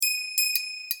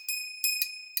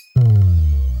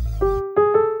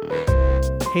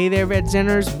Hey there, Veg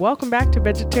Zenners. Welcome back to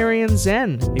Vegetarian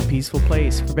Zen, a peaceful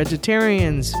place for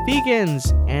vegetarians,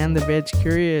 vegans, and the veg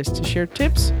curious to share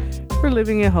tips for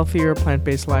living a healthier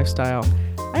plant-based lifestyle.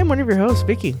 I am one of your hosts,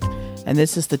 Vicky. And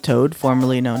this is the Toad,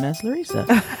 formerly known as Larissa.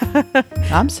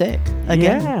 I'm sick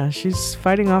again. Yeah, she's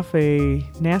fighting off a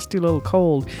nasty little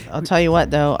cold. I'll tell you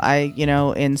what, though.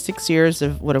 In 6 years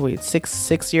of, what are we,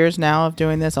 six years now of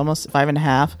doing this, almost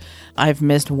 5.5, I've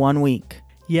missed 1 week.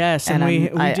 Yes, and we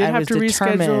did have to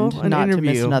reschedule an not interview.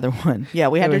 To miss another one. Yeah,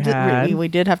 we did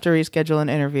have to reschedule an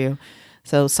interview.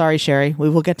 So sorry, Sherry. We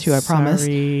will get to you, I promise.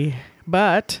 Sorry,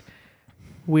 but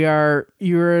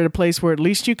you're at a place where at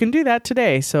least you can do that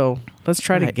today. So let's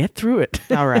try to get through it.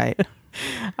 All right.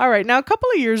 All right. Now, a couple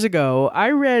of years ago, I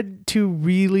read 2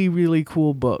 really, really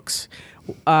cool books.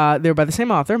 They're by the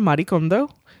same author, Marie Kondo.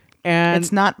 And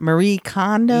it's not Marie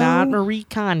Kondo. Not Marie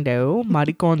Kondo,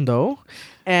 Marie Kondo.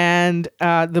 And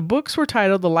the books were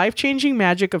titled The Life-Changing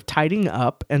Magic of Tidying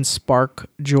Up and Spark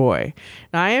Joy.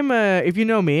 Now, if you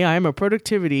know me, I am a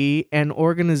productivity and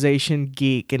organization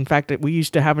geek. In fact, we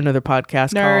used to have another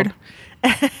podcast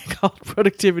called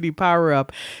Productivity Power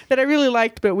Up that I really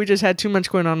liked, but we just had too much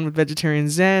going on with Vegetarian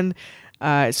Zen.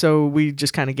 So we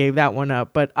just kind of gave that one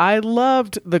up. But I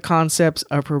loved the concepts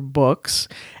of her books.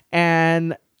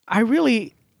 And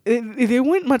they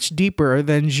went much deeper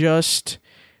than just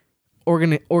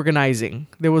organizing.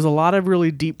 There was a lot of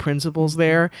really deep principles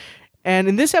there. And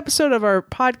in this episode of our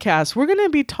podcast, we're going to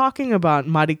be talking about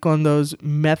Marie Kondo's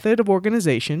method of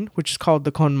organization, which is called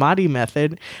the Konmari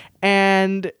method.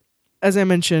 And as I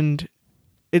mentioned,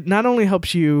 it not only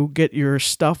helps you get your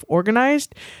stuff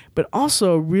organized, but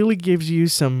also really gives you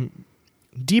some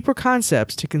deeper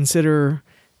concepts to consider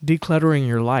decluttering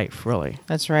your life, really.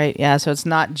 That's right. Yeah, so it's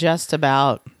not just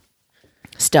about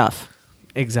stuff.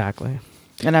 Exactly.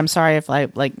 And I'm sorry if I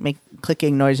make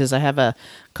clicking noises. I have a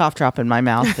cough drop in my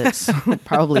mouth that's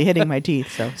probably hitting my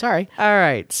teeth. So sorry. All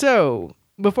right. So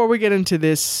before we get into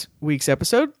this week's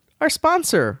episode, our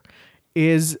sponsor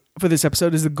for this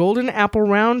episode is the Golden Apple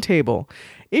Roundtable.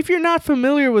 If you're not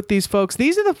familiar with these folks,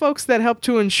 these are the folks that help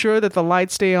to ensure that the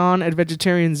lights stay on at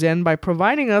Vegetarian Zen by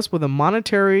providing us with a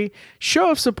monetary show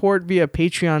of support via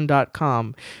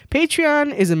Patreon.com.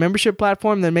 Patreon is a membership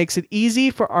platform that makes it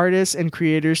easy for artists and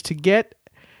creators to get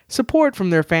support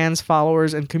from their fans,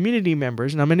 followers, and community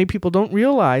members. Now, many people don't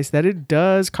realize that it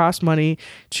does cost money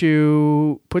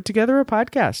to put together a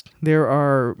podcast. There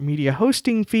are media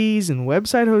hosting fees and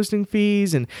website hosting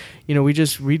fees. And, we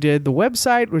just redid the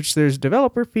website, which there's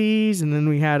developer fees. And then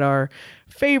we had our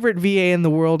favorite VA in the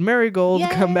world, Marigold,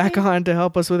 come back on to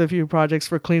help us with a few projects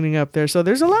for cleaning up there. So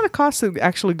there's a lot of costs that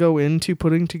actually go into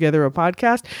putting together a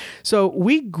podcast. So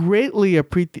we greatly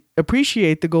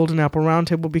appreciate the Golden Apple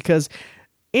Roundtable because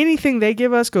anything they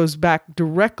give us goes back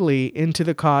directly into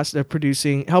the cost of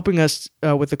helping us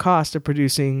with the cost of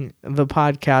producing the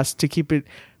podcast to keep it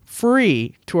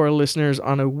free to our listeners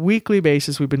on a weekly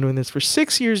basis. We've been doing this for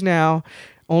 6 years now.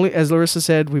 Only, as Larissa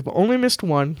said, we've only missed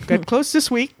one. Got close this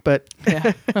week, but we need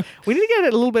to get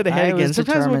it a little bit ahead again.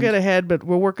 Sometimes we'll get ahead, but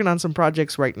we're working on some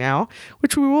projects right now,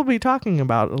 which we will be talking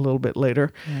about a little bit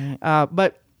later. Right.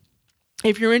 But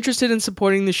if you're interested in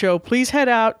supporting the show, please head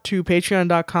out to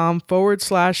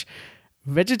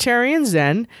patreon.com/Vegetarian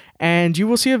Zen, and you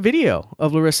will see a video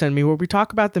of Larissa and me where we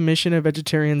talk about the mission of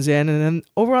Vegetarian Zen. And then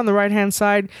over on the right-hand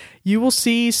side, you will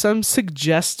see some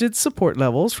suggested support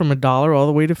levels from $1 all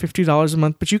the way to $50 a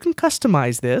month. But you can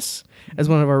customize this, as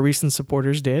one of our recent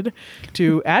supporters did,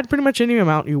 to add pretty much any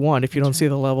amount you want if you don't see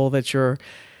the level that you're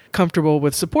comfortable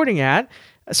with supporting at.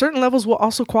 Certain levels will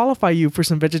also qualify you for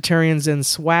some Vegetarian Zen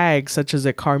swag, such as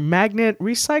a car magnet,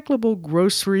 recyclable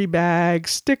grocery bag,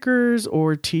 stickers,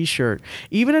 or t-shirt.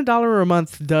 Even $1 a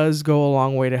month does go a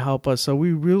long way to help us, so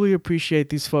we really appreciate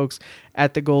these folks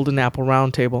at the Golden Apple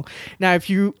Roundtable. Now, if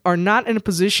you are not in a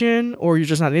position or you're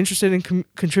just not interested in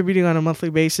contributing on a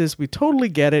monthly basis, we totally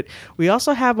get it. We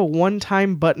also have a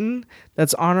one-time button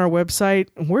that's on our website.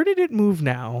 Where did it move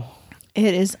now?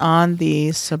 It is on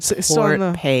the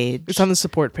support page. It's on the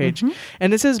support page. Mm-hmm.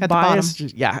 And it says bias.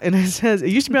 Yeah. And it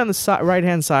used to be on the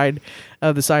right-hand side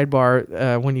of the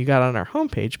sidebar when you got on our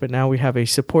homepage, but now we have a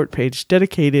support page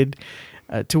dedicated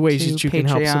to ways that you can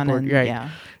help support. Right. Yeah.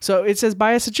 So it says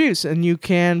buy us a juice, and you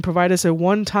can provide us a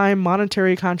one-time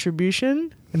monetary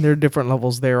contribution, and there are different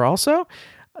levels there also,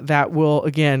 that will,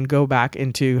 again, go back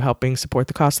into helping support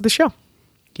the cost of the show.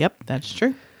 Yep, that's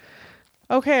true.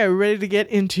 Okay, are we ready to get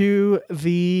into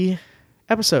the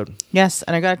episode. Yes,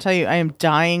 and I gotta tell you, I am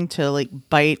dying to like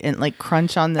bite and like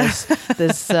crunch on this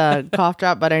cough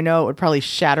drop, but I know it would probably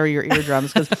shatter your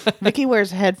eardrums because Vicky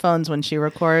wears headphones when she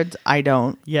records. I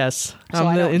don't. Yes, So I'm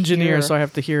I the don't engineer, hear- so I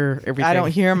have to hear everything. I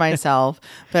don't hear myself,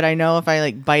 but I know if I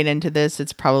like bite into this,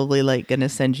 it's probably like gonna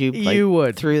send you like, You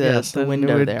would through the, yes, the and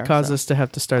window it would there. cause so. us to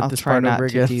have to start I'll this try part not over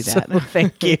to again. do So, that.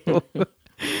 thank you.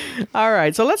 All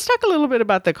right, so let's talk a little bit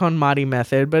about the KonMari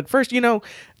method. But first,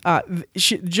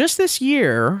 just this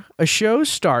year, a show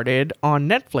started on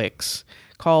Netflix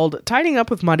called "Tidying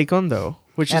Up with Marie Kondo,"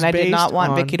 which And is I did based not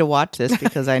want on- Vicky to watch this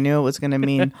because I knew it was going to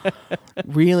mean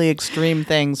really extreme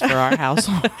things for our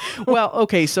household. Well,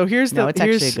 okay, so here's No, the. it's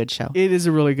actually a good show. It is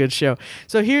a really good show.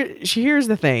 So here's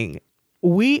the thing.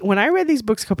 When I read these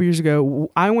books a couple years ago,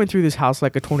 I went through this house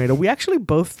like a tornado. We actually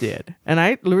both did,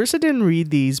 and Larissa didn't read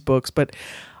these books, but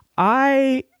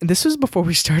this was before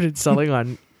we started selling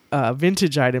on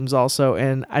vintage items also,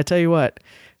 and I tell you what,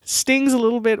 stings a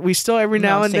little bit. We still every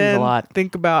now and stings a then lot.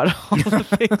 think about all the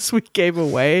things we gave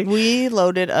away. We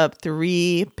loaded up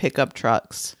 3 pickup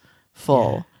trucks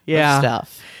full Yeah. of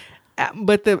stuff.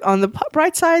 But on the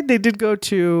bright side, they did go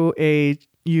to a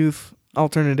youth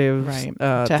alternative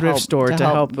Right. thrift store to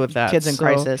help with that. kids in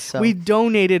crisis, so. We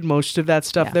donated most of that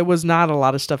stuff. Yeah. There was not a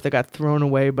lot of stuff that got thrown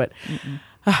away, but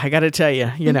I got to tell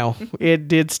you, it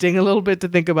did sting a little bit to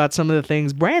think about some of the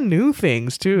things, brand new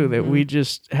things too, that we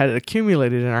just had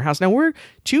accumulated in our house. Now we're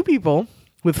 2 people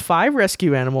with 5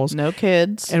 rescue animals. No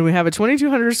kids. And we have a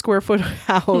 2,200 square foot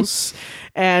house,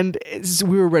 and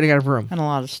we were running out of room. And a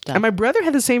lot of stuff. And my brother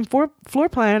had the same floor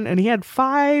plan, and he had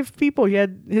 5 people. He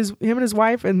had him and his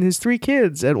wife and his 3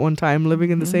 kids at one time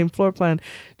living in the same floor plan,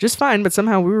 just fine. But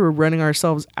somehow we were running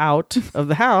ourselves out of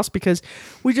the house because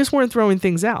we just weren't throwing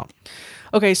things out.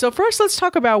 Okay, so first let's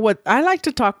talk about what I like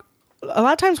to talk. A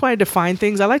lot of times when I define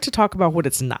things, I like to talk about what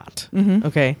it's not.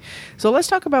 Okay, so let's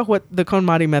talk about what the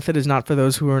KonMari method is not for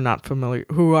those who are not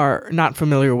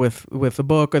familiar with the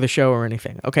book or the show or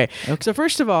anything. Okay, so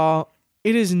first of all,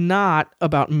 it is not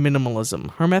about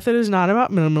minimalism. Her method is not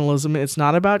about minimalism. It's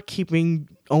not about keeping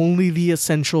only the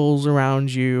essentials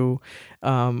around you,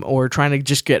 or trying to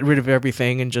just get rid of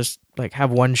everything and just like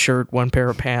have one shirt, one pair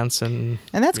of pants, and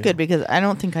that's good because I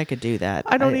don't think I could do that.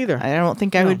 I don't either. I don't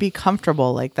think I would be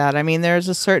comfortable like that. I mean, there's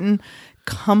a certain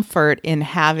comfort in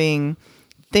having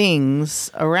things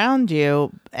around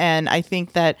you, and I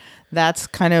think that that's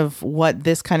kind of what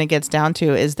this kind of gets down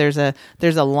to is there's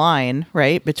a line,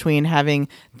 right, between having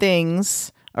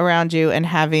things around you and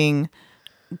having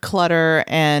clutter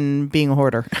and being a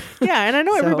hoarder. Yeah, and I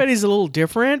know everybody's a little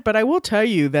different, but I will tell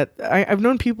you that I've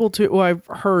known people I've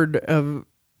heard of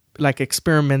like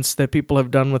experiments that people have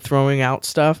done with throwing out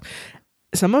stuff.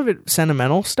 Some of it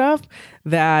sentimental stuff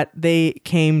that they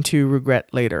came to regret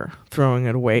later throwing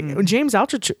it away. James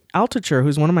Altucher,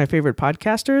 who's one of my favorite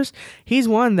podcasters, he's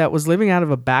one that was living out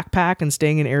of a backpack and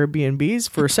staying in Airbnbs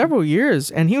for several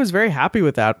years, and he was very happy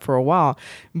with that for a while.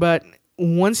 But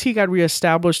once he got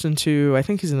reestablished into, I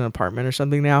think he's in an apartment or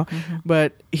something now,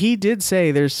 but he did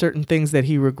say there's certain things that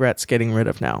he regrets getting rid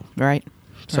of now. Right.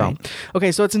 So,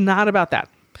 okay, so it's not about that.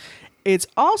 It's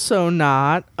also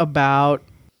not about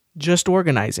just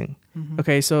organizing.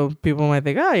 Okay, so people might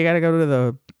think, oh, you got to go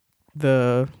to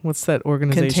the what's that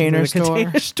organization? Container The store.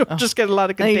 Container store. Just get a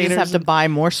lot of Then containers. you just have to buy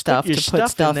more stuff your to put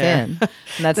stuff there. in. And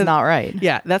that's not right.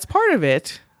 Yeah, that's part of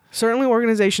it. Certainly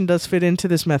organization does fit into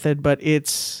this method, but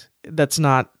that's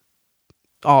not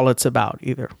all it's about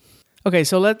either. Okay,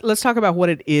 so let's talk about what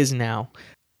it is now.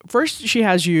 First, she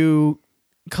has you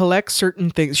collect certain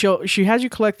things. She has you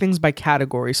collect things by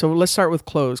category. So let's start with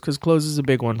clothes, because clothes is a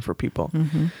big one for people.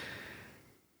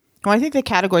 Well, I think the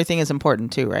category thing is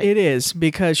important too, right? It is,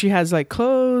 because she has like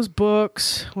clothes,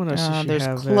 books. What else does she There's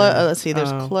have? let's see.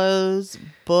 There's clothes,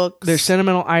 books. There's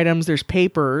sentimental items. There's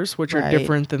papers, which are Right.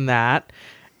 different than that.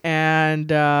 And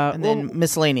then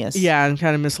miscellaneous. Yeah, and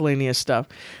kind of miscellaneous stuff.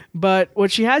 But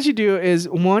what she has you do is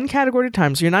one category at a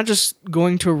time. So you're not just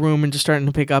going to a room and just starting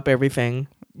to pick up everything.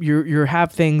 You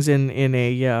have things in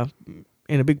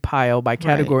a big pile by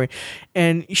category. Right.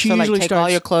 And she so usually like take all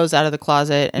your clothes out of the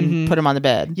closet and put them on the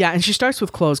bed. Yeah, and she starts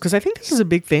with clothes, because I think this is a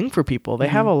big thing for people. They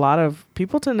have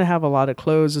people tend to have a lot of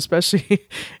clothes, especially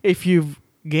if you've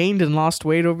gained and lost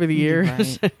weight over the years.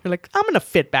 Right. You're like, I'm going to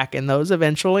fit back in those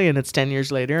eventually, and it's 10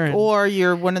 years later. Or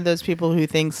you're one of those people who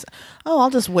thinks, oh,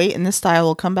 I'll just wait and this style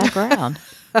will come back around.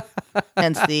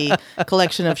 Hence the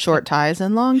collection of short ties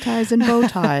and long ties and bow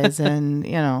ties and,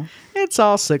 It's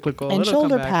all cyclical. And It'll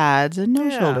shoulder come back. pads and no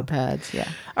shoulder pads. Yeah.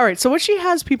 All right. So what she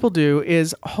has people do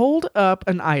is hold up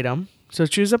an item. So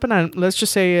choose up an item. Let's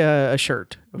just say a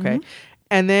shirt. Okay.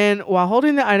 And then while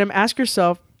holding the item, ask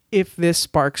yourself if this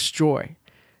sparks joy.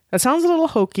 That sounds a little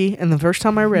hokey. And the first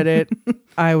time I read it,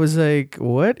 I was like,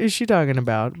 what is she talking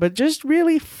about? But just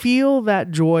really feel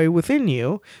that joy within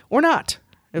you or not.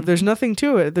 If there's nothing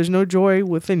to it, if there's no joy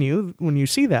within you when you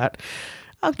see that.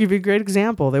 I'll give you a great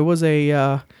example. There was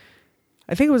I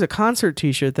think it was a concert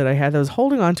t-shirt that I had that I was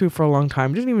holding on to for a long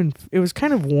time. It was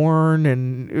kind of worn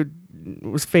and it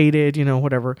was faded,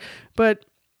 whatever. But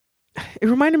it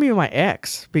reminded me of my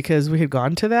ex because we had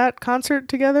gone to that concert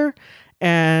together.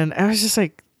 And I was just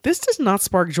like, this does not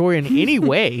spark joy in any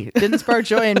way. Didn't spark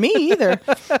joy in me either.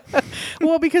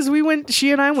 Well, because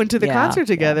she and I went to the concert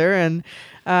together and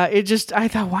I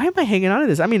thought, why am I hanging on to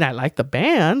this? I mean, I like the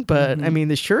band, but I mean,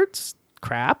 the shirt's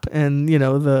crap and,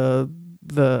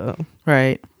 the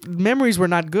right memories were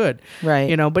not good.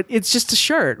 Right. But it's just a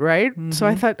shirt, right? So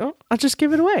I thought, I'll just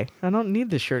give it away. I don't need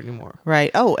this shirt anymore.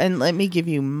 Right. Oh, and let me give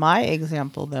you my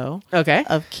example, though. Okay.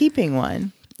 Of keeping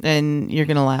one. And you're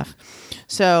going to laugh.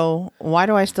 So why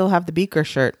do I still have the Beaker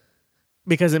shirt?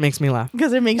 Because it makes me laugh.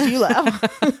 Because it makes you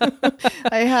laugh.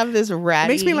 I have this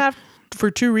ratty... It makes me laugh for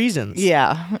two reasons.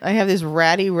 Yeah. I have this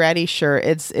ratty shirt.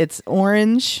 It's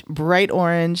orange, bright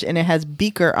orange, and it has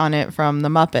Beaker on it from the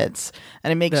Muppets.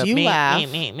 And it makes you laugh.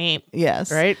 Me.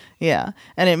 Yes. Right? Yeah.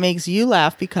 And it makes you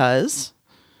laugh because...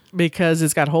 Because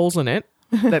it's got holes in it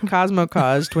that Cosmo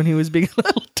caused when he was being a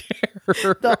little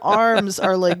terror. The arms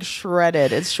are like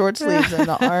shredded. It's short sleeves and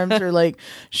the arms are like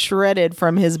shredded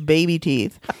from his baby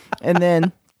teeth. And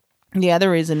then the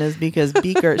other reason is because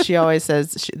Beaker, she always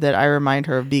says that I remind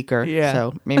her of Beaker. Yeah.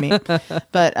 So Mimi.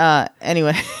 But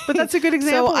anyway. But that's a good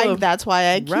example. So that's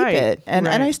why I keep it. And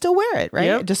I still wear it, right?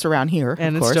 Yep. Just around here.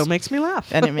 And of it course. still makes me laugh.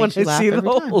 And it makes you laugh every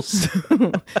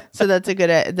time. So that's a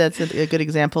good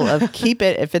example of keep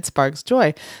it if it sparks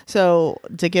joy. So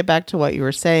to get back to what you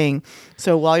were saying,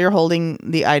 so while you're holding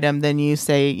the item, then you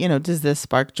say, does this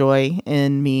spark joy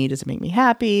in me? Does it make me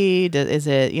happy? Is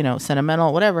it,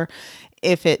 sentimental, whatever?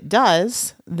 If it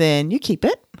does, then you keep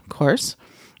it, of course.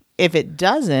 If it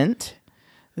doesn't,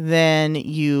 then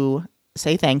you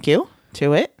say thank you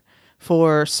to it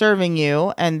for serving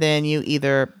you, and then you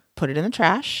either put it in the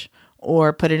trash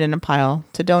or put it in a pile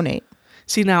to donate.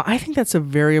 See, now, I think that's a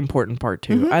very important part,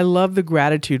 too. I love the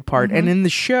gratitude part. And in the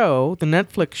show, the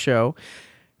Netflix show,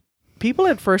 people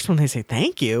at first, when they say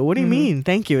thank you, what do you mean,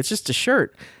 thank you? It's just a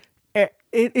shirt.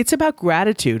 It's about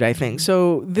gratitude, I think.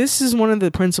 So this is one of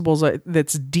the principles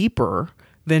that's deeper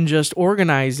than just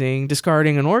organizing,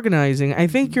 discarding, and organizing. I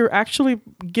think you're actually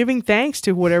giving thanks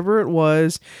to whatever it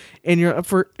was in your,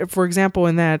 for example,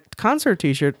 in that concert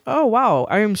t-shirt. Oh, wow.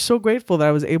 I am so grateful that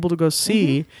I was able to go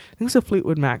see, I think it's a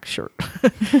Fleetwood Mac shirt.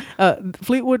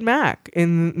 Fleetwood Mac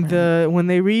when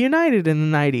they reunited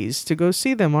in the 90s to go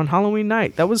see them on Halloween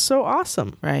night. That was so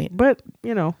awesome. Right. But,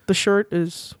 the shirt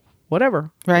is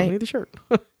whatever. Right. Don't need the shirt.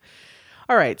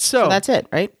 All right. So that's it,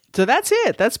 right? So that's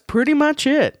it. That's pretty much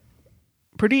it.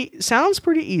 Sounds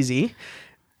pretty easy.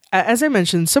 As I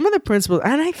mentioned, some of the principles,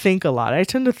 and I think a lot. I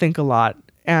tend to think a lot.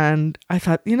 And I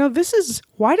thought,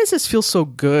 why does this feel so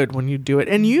good when you do it?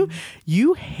 And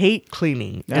you hate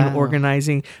cleaning and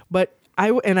organizing. But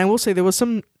I will say there was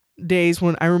some days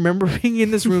when I remember being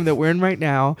in this room that we're in right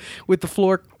now with the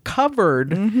floor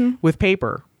covered with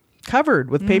paper. Covered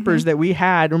with papers that we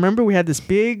had. Remember, we had this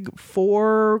big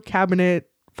 4-cabinet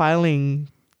filing,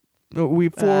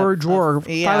 drawer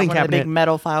filing cabinet, big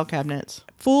metal file cabinets,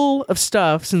 full of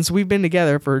stuff. Since we've been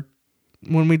together for,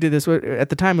 when we did this at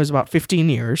the time, it was about 15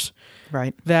 years.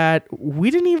 Right. That we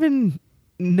didn't even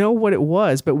know what it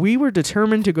was, but we were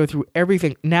determined to go through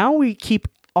everything. Now we keep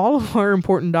all of our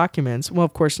important documents. Well,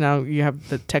 of course, now you have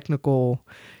the technology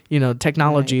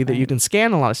that you can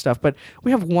scan a lot of stuff, but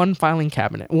we have one filing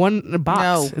cabinet, one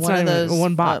box. No,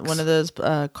 one box. One of those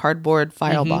cardboard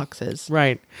file boxes.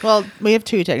 Right. Well, we have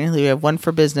two technically. We have one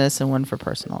for business and one for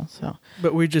personal. So,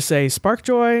 but we just say spark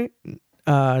joy,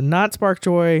 not spark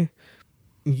joy.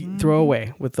 Throw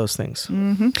away with those things.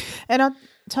 And I'll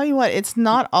tell you what, it's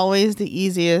not always the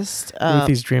easiest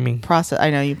Ruthie's dreaming process. I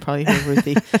know you probably hear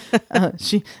Ruthie.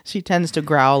 She tends to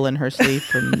growl in her sleep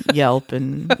and yelp,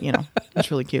 and it's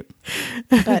really cute.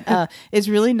 But it's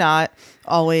really not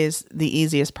always the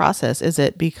easiest process, is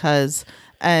it? Because,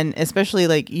 and especially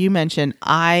like you mentioned,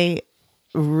 I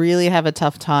really have a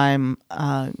tough time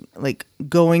like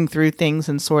going through things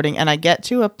and sorting, and I get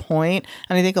to a point,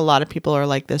 and I think a lot of people are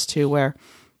like this too, where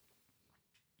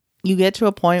you get to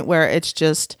a point where it's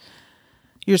just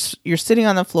you're sitting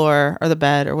on the floor or the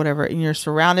bed or whatever, and you're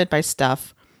surrounded by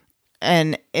stuff,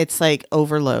 and it's like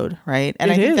overload, right?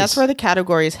 And I think that's where the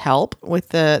categories help with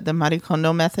the Marie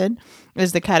Kondo method.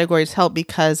 Is the categories help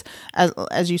because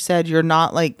as you said, you're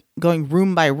not like going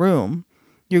room by room.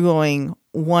 you're going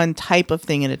one type of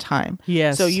thing at a time.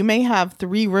 Yes. So you may have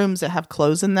 3 rooms that have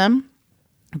clothes in them,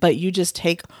 but you just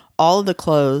take all of the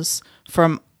clothes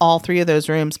from all 3 of those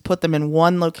rooms, put them in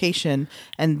one location,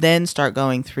 and then start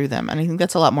going through them. And I think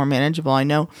that's a lot more manageable. I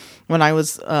know when I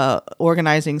was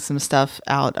organizing some stuff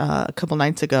out a couple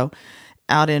nights ago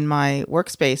out in my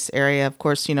workspace area, of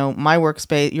course, my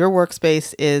workspace, your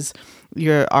workspace is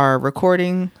our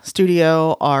recording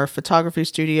studio, our photography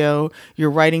studio, your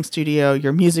writing studio,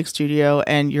 your music studio,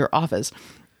 and your office.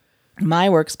 My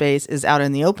workspace is out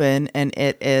in the open, and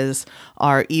it is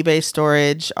our eBay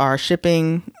storage, our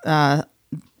shipping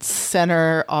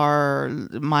center,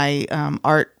 my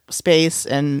art space,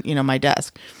 and my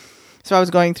desk. So I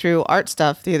was going through art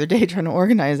stuff the other day trying to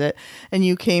organize it, and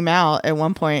you came out at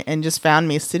one point and just found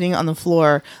me sitting on the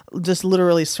floor, just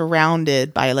literally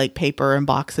surrounded by like paper and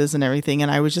boxes and everything.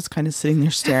 And I was just kind of sitting there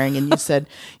staring. And you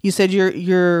said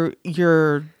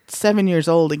you're 7 years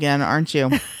old again, aren't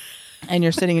you? And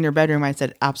you're sitting in your bedroom. I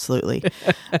said, absolutely.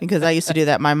 Because I used to do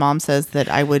that. My mom says that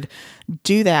I would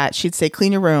do that. She'd say,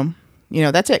 clean your room.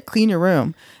 That's it. Clean your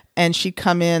room. And she'd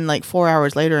come in like 4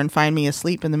 hours later and find me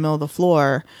asleep in the middle of the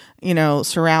floor,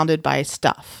 surrounded by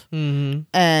stuff. Mm-hmm.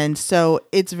 And so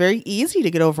it's very easy to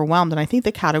get overwhelmed. And I think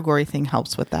the category thing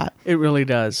helps with that. It really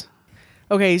does.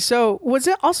 Okay, so what's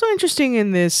also interesting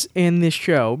in this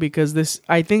show, because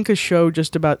I think a show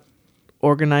just about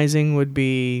organizing would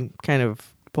be kind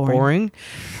of boring,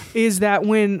 is that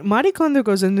when Marie Kondo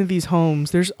goes into these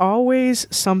homes, there's always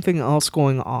something else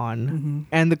going on. Mm-hmm.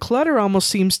 And the clutter almost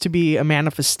seems to be a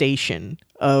manifestation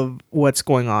of what's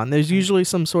going on. There's usually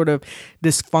some sort of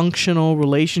dysfunctional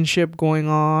relationship going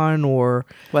on, or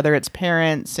whether it's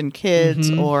parents and kids,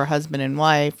 mm-hmm. or husband and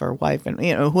wife, or wife and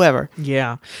whoever.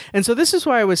 Yeah. And so this is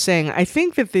why I was saying I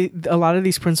think that a lot of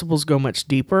these principles go much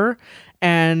deeper.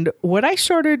 And what I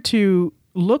started to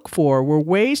look for were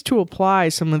ways to apply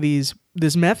some of this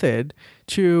method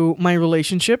to my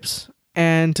relationships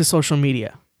and to social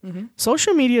media. Mm-hmm.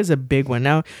 Social media is a big one.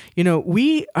 Now,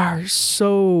 we are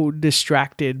so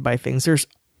distracted by things. There's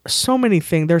so many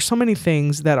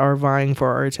things that are vying for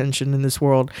our attention in this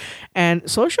world.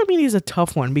 And social media is a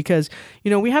tough one because,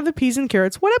 we have the peas and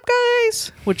carrots. What up,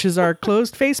 guys? Which is our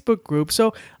closed Facebook group.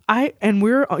 So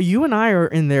you and I are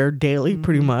in there daily, mm-hmm.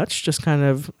 pretty much, just kind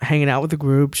of hanging out with the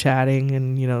group, chatting,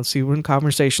 and see when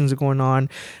conversations are going on.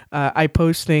 I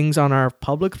post things on our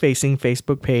public-facing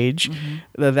Facebook page,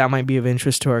 mm-hmm. that might be of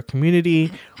interest to our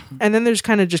community, and then there's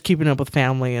kind of just keeping up with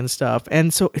family and stuff.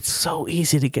 And so it's so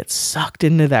easy to get sucked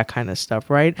into that kind of stuff,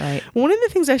 right? Right. One of the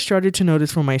things I started to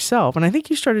notice for myself, and I think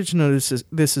you started to notice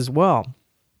this as well,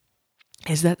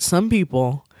 is that some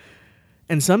people.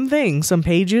 And some things, some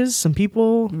pages, some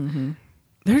people, mm-hmm.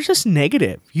 they're just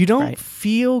negative. You don't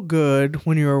feel good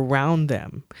when you're around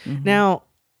them. Mm-hmm. Now,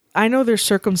 I know there's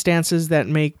circumstances that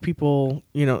make people,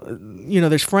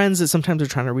 there's friends that sometimes are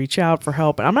trying to reach out for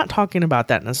help. And I'm not talking about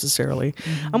that necessarily.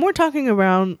 Mm-hmm. I'm more talking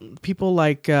around people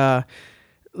like when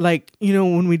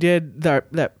we did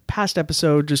that past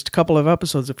episode, just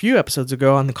a few episodes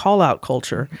ago on the call out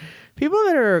culture, people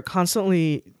that are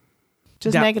constantly...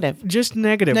 Negative. Just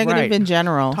negative, right. In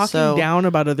general. Talking down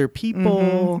about other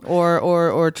people. Mm-hmm.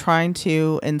 Or trying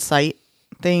to incite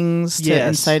things, to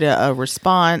incite a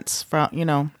response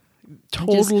from,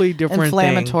 totally different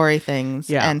inflammatory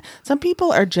things. Yeah. And some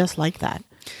people are just like that.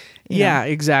 Yeah,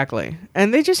 exactly.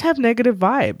 And they just have negative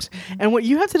vibes. Mm-hmm. And what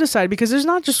you have to decide, because there's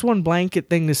not just one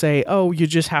blanket thing to say, oh, you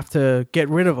just have to get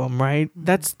rid of them, right?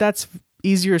 Mm-hmm. That's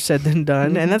easier said than done,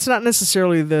 mm-hmm. and that's not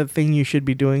necessarily the thing you should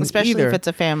be doing, especially either. If it's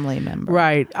a family member,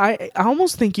 right? I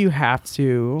almost think you have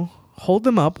to hold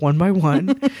them up one by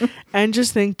one and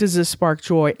just think, does this spark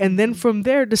joy? And then from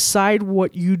there, decide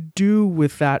what you do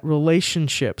with that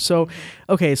relationship. So,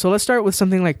 okay, so let's start with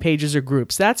something like pages or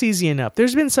groups. That's easy enough.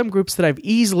 There's been some groups that I've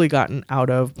easily gotten out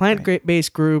of,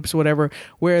 plant-based groups, whatever,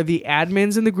 where the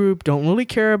admins in the group don't really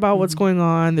care about what's going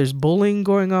on. There's bullying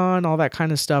going on, all that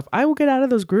kind of stuff. I will get out of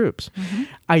those groups. Mm-hmm.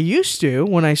 I used to,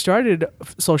 when I started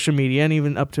social media, and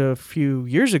even up to a few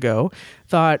years ago,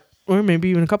 thought, or maybe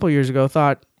even a couple of years ago,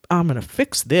 thought, I'm going to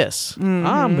fix this. Mm-hmm.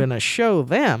 I'm going to show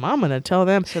them. I'm going to tell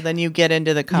them. So then you get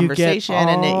into the conversation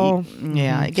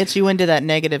it gets you into that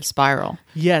negative spiral.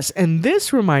 Yes. And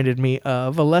this reminded me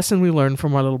of a lesson we learned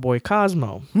from our little boy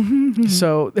Cosmo.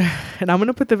 So, and I'm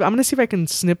going to see if I can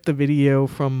snip the video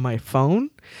from my phone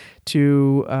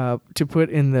to put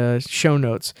in the show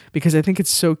notes, because I think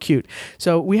it's so cute.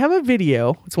 So we have a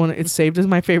video. It's saved as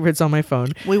my favorites on my phone.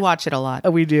 We watch it a lot.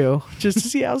 We do, just to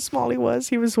see how small he was.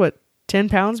 He was 10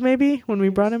 pounds maybe when we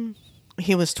brought him?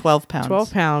 He was 12 pounds.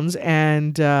 12 pounds.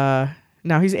 And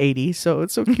Now he's 80, so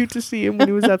it's so cute to see him when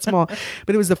he was that small.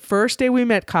 But it was the first day we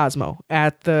met Cosmo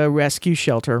at the rescue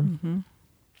shelter.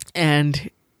 And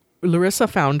Larissa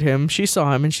found him. She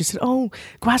saw him and she said, oh,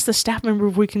 go ask the staff member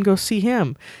if we can go see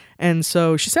him. And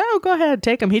so she said, oh, go ahead,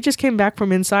 take him. He just came back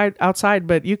from outside,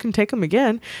 but you can take him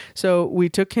again. So we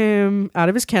took him out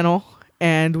of his kennel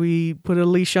and we put a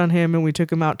leash on him and we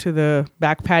took him out to the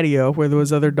back patio where there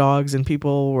was other dogs and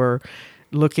people were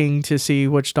looking to see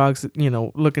which dogs,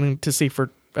 looking to see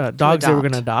for dogs they were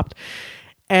going to adopt.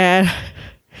 And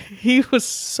he was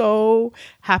so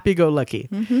happy-go-lucky.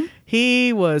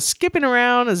 He was skipping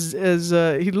around as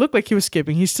he looked like he was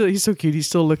skipping. He's so cute. He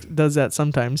still does that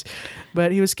sometimes,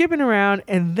 but he was skipping around,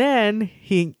 and then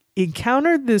he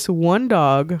encountered this one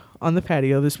dog on the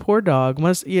patio. This poor dog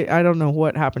I don't know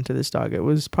what happened to this dog. It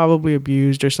was probably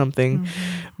abused or something,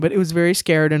 but it was very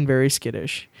scared and very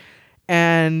skittish.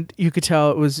 And you could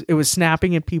tell it was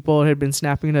snapping at people. It had been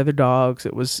snapping at other dogs.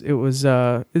 It was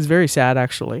very sad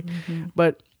actually.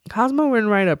 But Cosmo went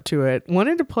right up to it,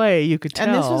 wanted to play. You could tell.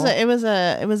 And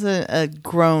it was a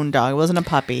grown dog. It wasn't a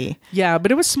puppy. Yeah,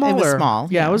 but it was smaller. It was small.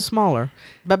 Yeah, it was smaller,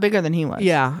 but bigger than he was.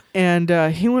 Yeah, and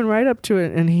he went right up to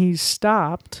it, and he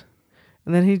stopped,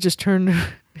 and then he just turned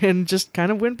and just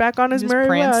kind of went back on his merry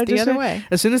way. The other way.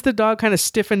 As soon as the dog kind of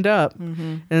stiffened up,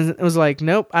 and it was like,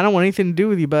 nope, I don't want anything to do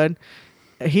with you, bud.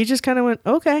 He just kind of went,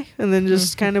 okay, and then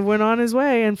just kind of went on his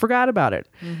way and forgot about it.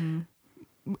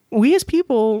 We as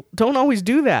people don't always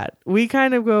do that. We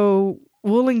kind of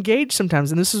we'll engage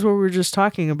sometimes. And this is where we were just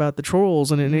talking about the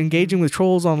trolls and engaging with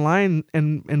trolls online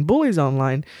and bullies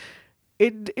online.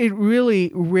 It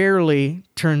really rarely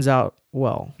turns out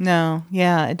well. No,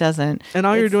 yeah, it doesn't. And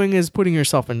all you're doing is putting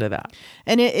yourself into that.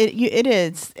 And it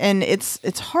is. And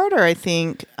it's harder, I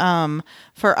think,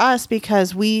 for us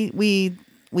because we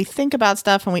think about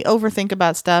stuff and we overthink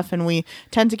about stuff and we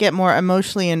tend to get more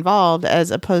emotionally involved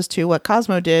as opposed to what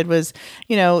Cosmo did was,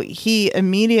 he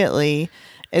immediately,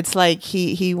 it's like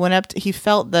he went up, he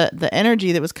felt the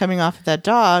energy that was coming off of that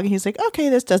dog. He's like, okay,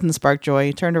 this doesn't spark joy.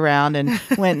 He turned around and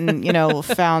went and,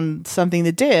 found something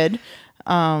that did,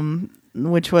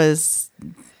 which was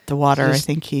the water. Just I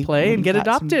think he play and get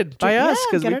adopted by us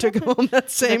because we took him home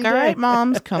that same day. All right,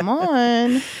 moms, come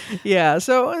on. Yeah,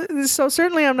 so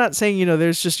certainly I'm not saying you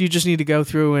just need to go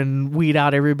through and weed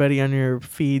out everybody on your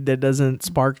feed that doesn't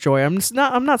spark joy. I'm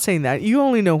not saying that. You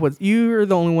only know you're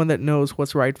the only one that knows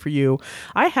what's right for you.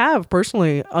 I have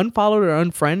personally unfollowed or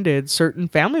unfriended certain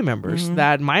family members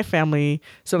that my family,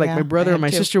 so like my brother and my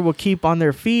sister will keep on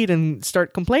their feed and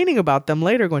start complaining about them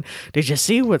later, going, "Did you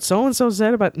see what so and so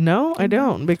said about?" No, I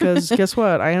don't. Because guess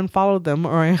what? I unfollowed them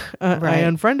or I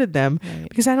unfriended them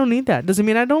because I don't need that. Doesn't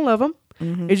mean I don't love them.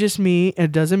 It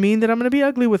doesn't mean that I'm going to be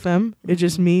ugly with them. It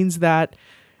just means that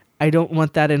I don't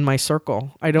want that in my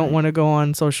circle. I don't want to go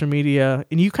on social media.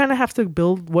 And you kind of have to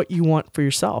build what you want for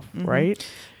yourself, right?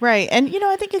 Right. And,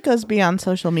 I think it goes beyond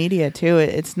social media too.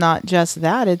 It's not just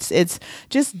that. It's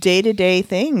just day-to-day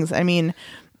things. I mean,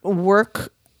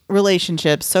 work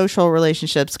relationships, social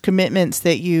relationships, commitments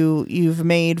that you've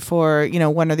made for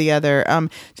one or the other,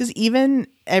 just even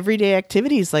everyday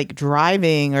activities like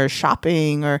driving or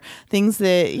shopping or things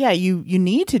that you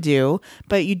need to do,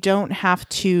 but you don't have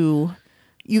to.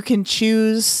 You can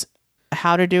choose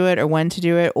how to do it or when to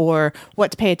do it or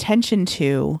what to pay attention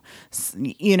to.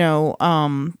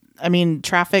 I mean,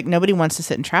 traffic, nobody wants to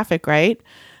sit in traffic, right?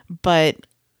 But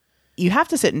you have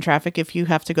to sit in traffic if you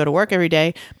have to go to work every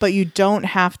day, but you don't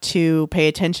have to pay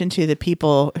attention to the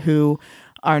people who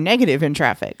are negative in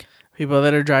traffic. People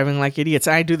that are driving like idiots.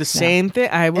 I do the same thing.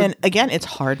 And again, it's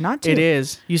hard not to. It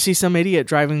is. You see some idiot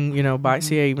driving, by,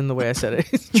 see, even the way I said it,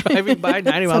 he's driving by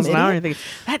 90 miles an hour and you think,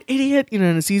 that idiot,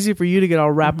 and it's easy for you to get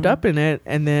all wrapped up in it.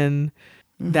 And then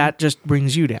that just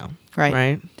brings you down.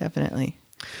 Right. Definitely.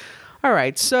 All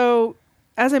right. So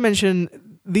as I mentioned,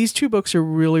 these two books are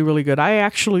really, really good. I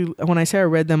actually, when I say I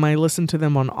read them, I listened to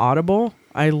them on Audible.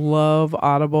 I love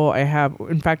Audible.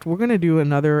 In fact, we're going to do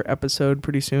another episode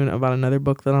pretty soon about another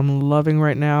book that I'm loving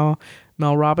right now,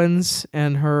 Mel Robbins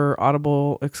and her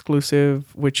Audible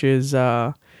exclusive, which is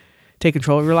Take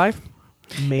Control of Your Life.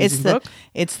 Amazing book.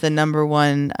 It's the number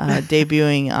one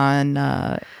debuting on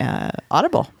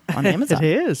Audible on Amazon.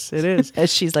 It is.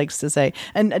 As she likes to say.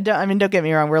 And don't get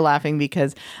me wrong, we're laughing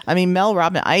because, Mel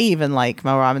Robbins, I even like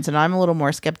Mel Robbins, and I'm a little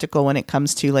more skeptical when it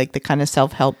comes to like the kind of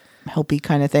self-helpy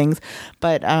kind of things.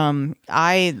 But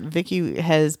Vicky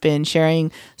has been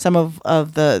sharing some of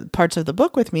the parts of the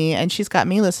book with me, and she's got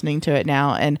me listening to it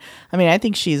now. And I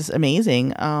think she's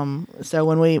amazing. So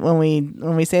when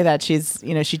we say that, she's,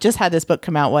 she just had this book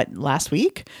come out last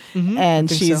week, and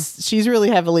she's really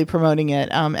heavily promoting it.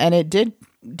 And it did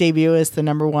debut as the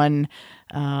number one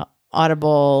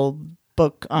Audible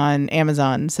book on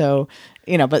Amazon. So,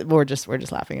 but we're just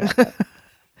laughing about that.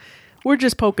 We're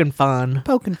just poking fun.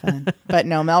 But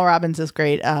no, Mel Robbins is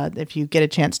great. If you get a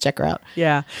chance, check her out.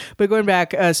 Yeah. But going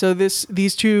back, so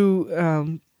these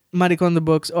two Marie Kondo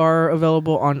books are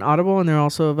available on Audible, and they're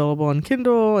also available on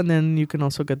Kindle, and then you can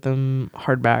also get them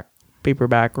hardback,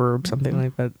 paperback, or something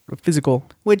like that, physical.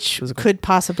 Which could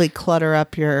possibly clutter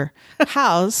up your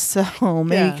house, so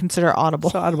maybe consider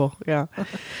Audible. So Audible, yeah.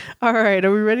 All right,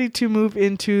 are we ready to move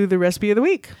into the recipe of the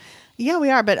week? Yeah,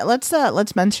 we are. But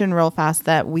let's mention real fast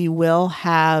that we will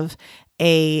have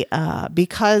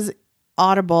because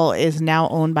Audible is now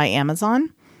owned by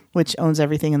Amazon, which owns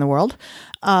everything in the world.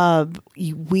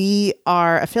 We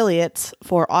are affiliates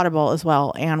for Audible as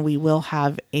well, and we will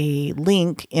have a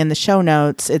link in the show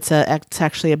notes. It's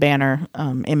actually a banner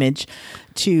image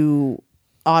to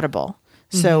Audible.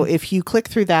 So if you click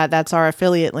through that, that's our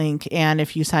affiliate link. And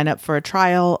if you sign up for a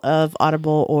trial of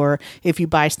Audible, or if you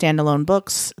buy standalone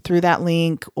books through that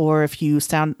link, or if you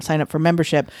sign up for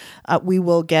membership, we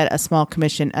will get a small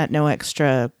commission at no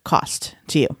extra cost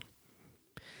to you.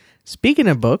 Speaking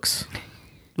of books,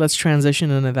 let's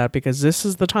transition into that, because this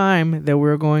is the time that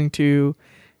we're going to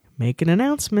make an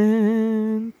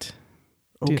announcement.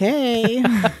 Okay.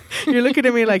 You're looking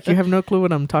at me like you have no clue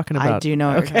what I'm talking about. I do know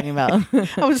what you're talking about.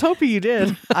 I was hoping you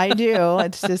did. I do.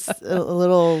 It's just a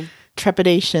little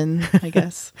trepidation, I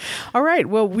guess. All right.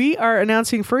 Well, we are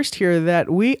announcing first here that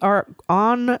we are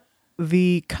on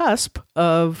the cusp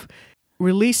of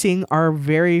releasing our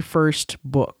very first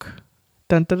book.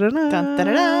 Dun, da, da, da. Dun, da,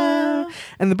 da, da.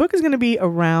 And the book is going to be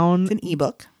around... It's an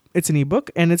ebook. It's an ebook,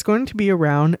 and it's going to be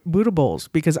around Buddha bowls,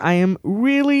 because I am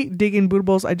really digging Buddha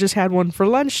bowls. I just had one for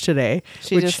lunch today.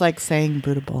 She just likes saying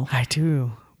Buddha bowl. I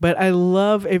do. But I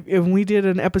love, if we did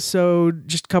an episode,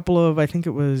 just a couple of, I think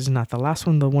it was not the last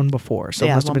one, the one before. So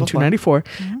it must have been 294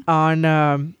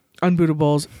 on Buddha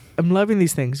bowls. I'm loving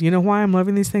these things. You know why I'm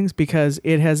loving these things? Because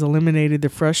it has eliminated the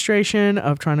frustration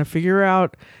of trying to figure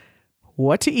out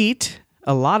what to eat,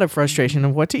 a lot of frustration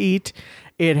of what to eat.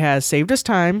 It has saved us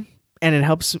time. And it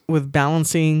helps with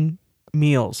balancing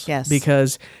meals. Yes.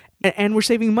 Because, and we're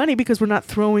saving money because we're not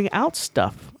throwing out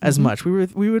stuff as much.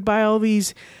 We would buy all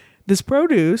this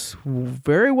produce,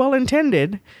 very well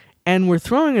intended, and we're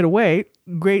throwing it away.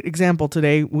 Great example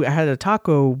today. I had a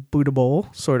taco Buddha bowl,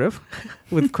 sort of,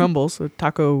 with crumbles, a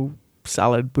taco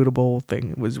salad Buddha bowl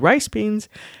thing. It was rice, beans,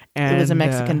 and... It was a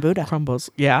Mexican Buddha. Crumbles,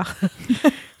 yeah.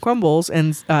 Crumbles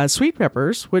and sweet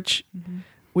peppers, which...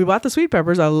 We bought the sweet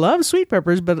peppers. I love sweet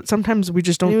peppers, but sometimes we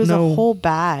just don't know. It was a whole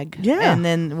bag. Yeah. And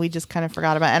then we just kind of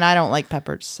forgot about it. And I don't like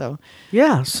peppers, so.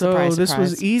 Yeah. So surprise, this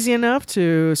surprise. was easy enough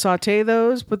to saute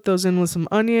those, put those in with some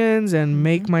onions, and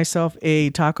make myself a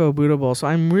taco Buddha bowl. So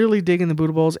I'm really digging the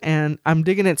Buddha bowls, and I'm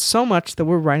digging it so much that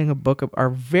we're writing a book, our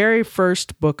very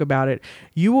first book about it.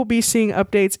 You will be seeing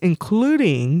updates,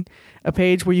 including a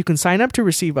page where you can sign up to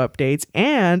receive updates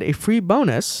and a free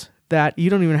bonus that you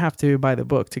don't even have to buy the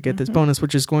book to get this bonus,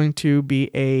 which is going to be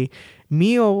a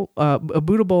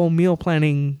Buddha bowl meal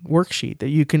planning worksheet that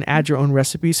you can add your own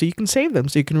recipes, so you can save them,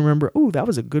 so you can remember, oh, that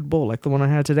was a good bowl, like the one I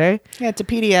had today. Yeah, it's a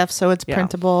PDF, so it's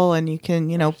printable, and you can,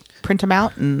 print them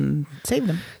out and save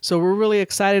them. So we're really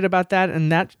excited about that,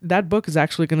 and that book is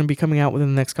actually going to be coming out within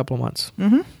the next couple of months.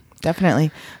 Mm-hmm.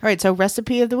 Definitely. All right, so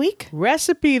recipe of the week?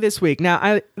 Recipe this week.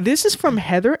 Now, this is from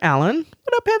Heather Allen.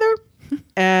 What up, Heather?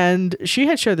 And she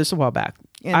had shared this a while back.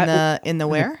 In the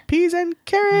where? Peas and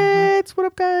carrots. What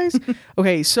up, guys?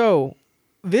 Okay, so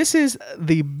this is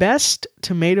the best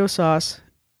tomato sauce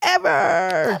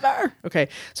ever. Okay,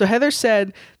 so Heather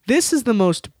said, this is the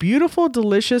most beautiful,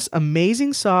 delicious,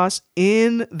 amazing sauce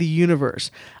in the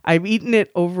universe. I've eaten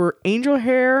it over angel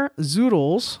hair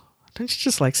zoodles. Don't you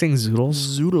just like saying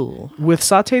zoodles? Zoodle. With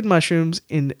sauteed mushrooms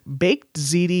in baked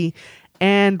ziti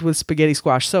and with spaghetti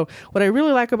squash. So what I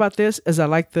really like about this is I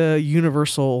like the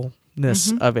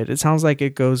universalness of it. It sounds like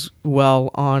it goes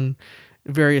well on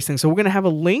various things. So we're going to have a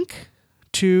link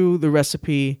to the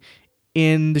recipe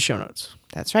in the show notes.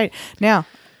 That's right. Now,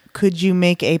 could you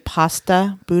make a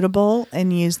pasta Buddha bowl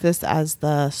and use this as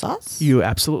the sauce? You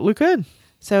absolutely could.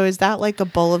 So is that like a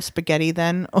bowl of spaghetti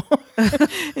then?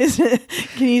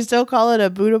 Can you still call it a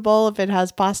Buddha bowl if it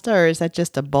has pasta, or is that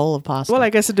just a bowl of pasta? Well,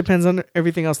 I guess it depends on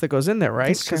everything else that goes in there, right?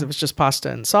 That's true. Because if it's just pasta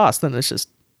and sauce, then it's just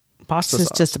pasta sauce.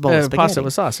 It's just a bowl of spaghetti. Pasta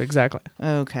with sauce, exactly.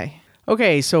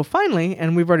 Okay, so finally,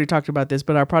 and we've already talked about this,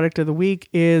 but our product of the week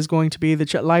is going to be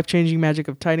the life-changing magic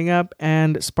of tidying up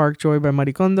and Spark Joy by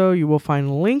Marie Kondo. You will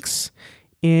find links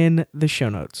in the show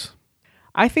notes.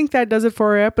 I think that does it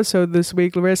for our episode this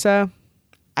week, Larissa.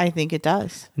 I think it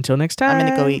does. Until next time.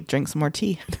 I'm going to go drink some more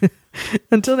tea.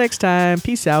 Until next time,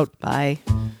 peace out. Bye.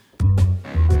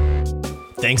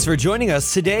 Thanks for joining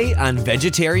us today on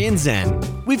Vegetarian Zen.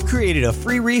 We've created a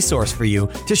free resource for you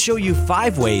to show you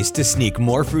 5 ways to sneak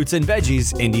more fruits and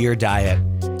veggies into your diet.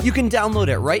 You can download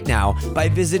it right now by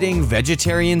visiting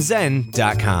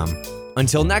vegetarianzen.com.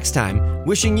 Until next time,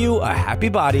 wishing you a happy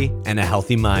body and a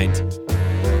healthy mind.